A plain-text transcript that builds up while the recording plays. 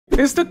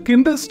Is the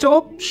Kindle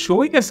Store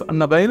showing as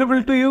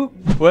unavailable to you?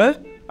 Well,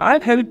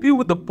 I'll help you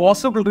with the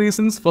possible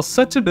reasons for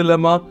such a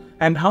dilemma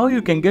and how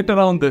you can get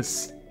around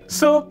this.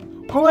 So,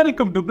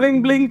 welcome to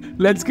Bling Bling.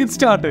 Let's get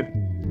started.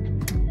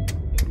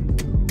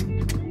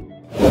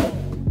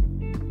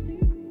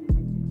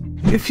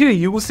 If you're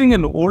using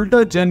an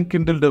older gen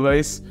Kindle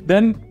device,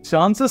 then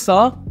chances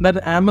are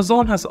that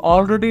Amazon has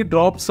already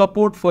dropped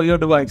support for your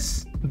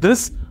device.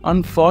 This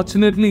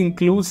unfortunately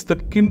includes the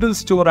Kindle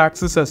Store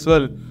access as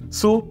well.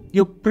 So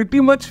you're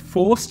pretty much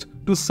forced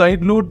to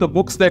sideload the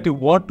books that you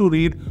want to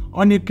read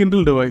on your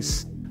Kindle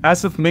device.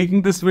 As of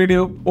making this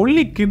video,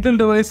 only Kindle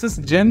devices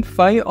Gen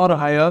 5 or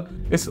higher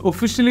is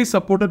officially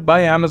supported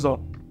by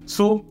Amazon.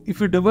 So if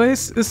your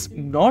device is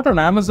not on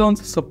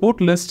Amazon's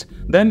support list,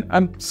 then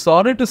I'm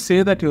sorry to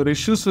say that your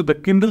issues with the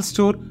Kindle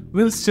Store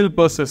will still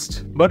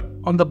persist. But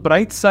on the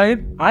bright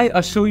side, I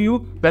assure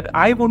you that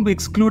I won't be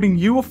excluding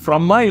you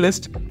from my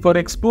list for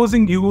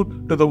exposing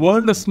you to the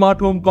world of smart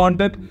home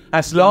content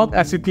as long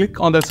as you click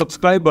on the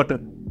subscribe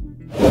button.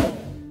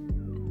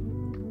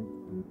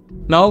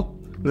 Now,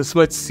 this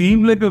might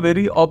seem like a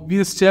very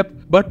obvious step,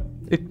 but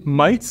it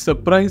might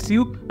surprise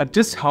you at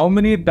just how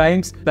many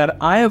times that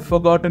I have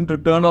forgotten to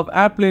turn off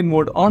airplane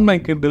mode on my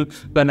Kindle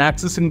when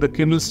accessing the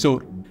Kindle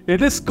Store.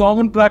 It is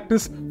common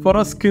practice for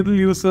us Kindle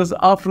users,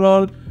 after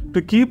all,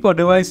 to keep our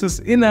devices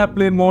in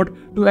airplane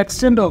mode to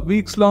extend our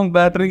weeks-long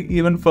battery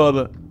even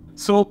further.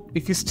 So,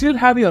 if you still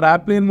have your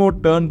airplane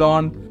mode turned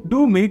on,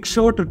 do make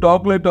sure to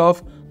toggle it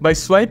off by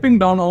swiping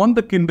down on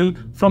the Kindle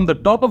from the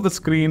top of the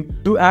screen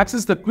to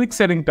access the quick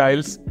setting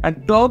tiles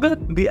and toggle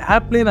the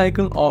airplane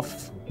icon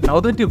off. Now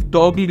that you've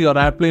toggled your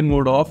airplane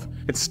mode off,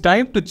 it's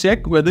time to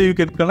check whether you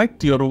can connect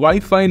to your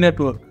Wi-Fi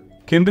network.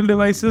 Kindle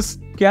devices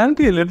can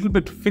be a little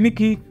bit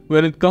finicky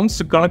when it comes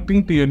to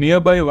connecting to your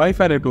nearby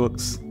Wi-Fi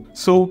networks.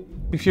 So,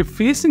 if you're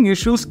facing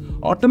issues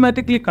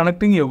automatically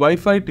connecting your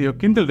Wi-Fi to your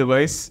Kindle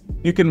device,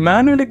 you can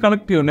manually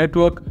connect to your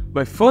network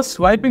by first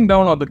swiping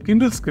down on the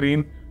Kindle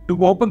screen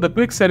to open the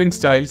quick settings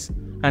tiles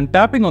and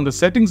tapping on the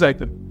settings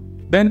icon.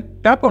 Then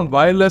tap on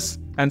wireless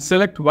and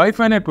select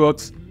Wi-Fi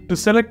networks to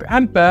select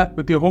and pair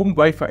with your home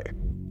Wi-Fi.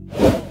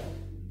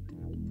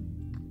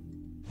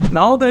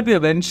 Now that we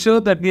have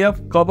ensured that we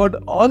have covered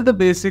all the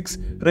basics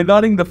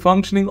regarding the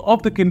functioning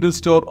of the Kindle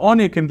Store on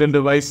your Kindle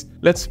device,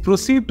 let's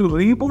proceed to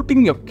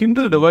rebooting your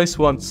Kindle device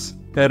once.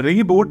 A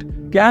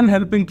reboot can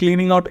help in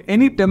cleaning out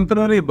any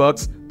temporary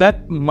bugs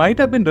that might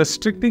have been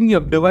restricting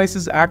your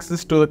device's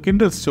access to the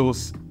Kindle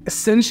stores,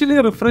 essentially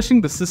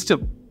refreshing the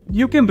system.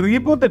 You can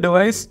reboot the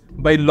device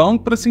by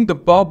long pressing the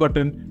power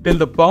button till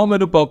the power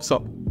menu pops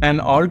up. An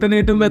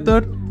alternative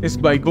method is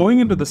by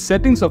going into the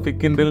settings of your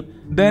Kindle,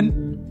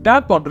 then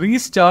tap on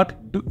restart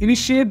to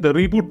initiate the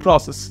reboot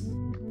process.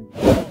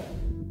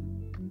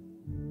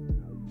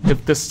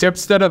 If the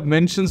steps that I've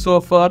mentioned so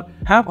far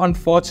have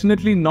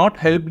unfortunately not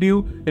helped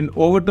you in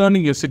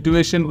overturning your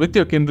situation with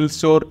your Kindle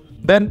Store,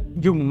 then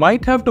you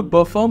might have to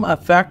perform a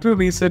factory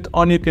reset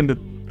on your Kindle.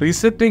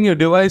 Resetting your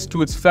device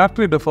to its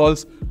factory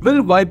defaults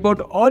will wipe out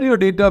all your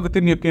data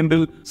within your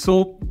Kindle,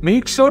 so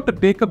make sure to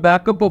take a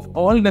backup of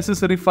all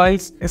necessary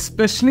files,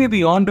 especially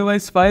the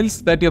on-device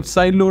files that you have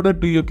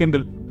sideloaded to your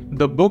Kindle.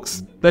 The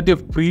books that you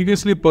have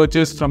previously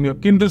purchased from your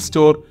Kindle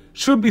Store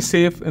should be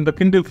safe in the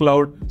Kindle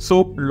Cloud,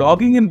 so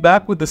logging in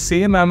back with the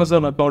same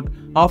Amazon account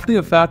after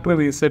your factory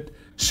reset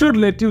should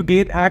let you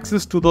gain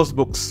access to those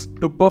books.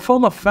 To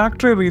perform a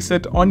factory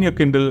reset on your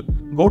Kindle,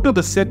 go to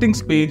the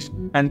settings page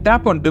and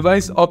tap on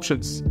device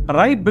options.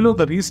 Right below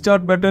the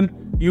restart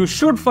button, you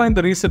should find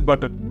the reset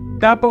button.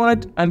 Tap on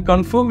it and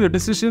confirm your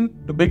decision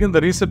to begin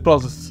the reset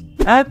process.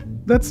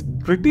 And that's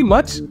pretty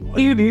much all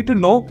you need to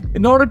know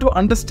in order to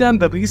understand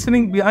the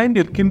reasoning behind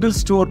your Kindle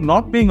Store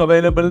not being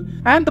available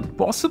and the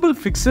possible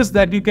fixes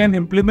that you can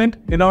implement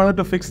in order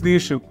to fix the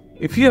issue.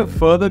 If you have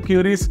further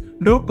queries,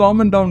 do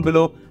comment down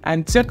below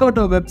and check out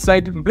our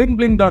website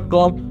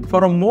blingbling.com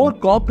for a more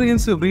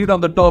comprehensive read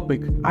on the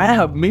topic. I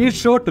have made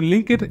sure to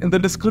link it in the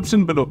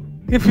description below.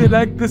 If you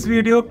liked this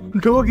video,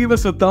 do give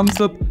us a thumbs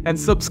up and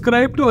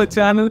subscribe to our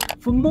channel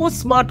for more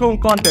smart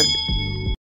home content.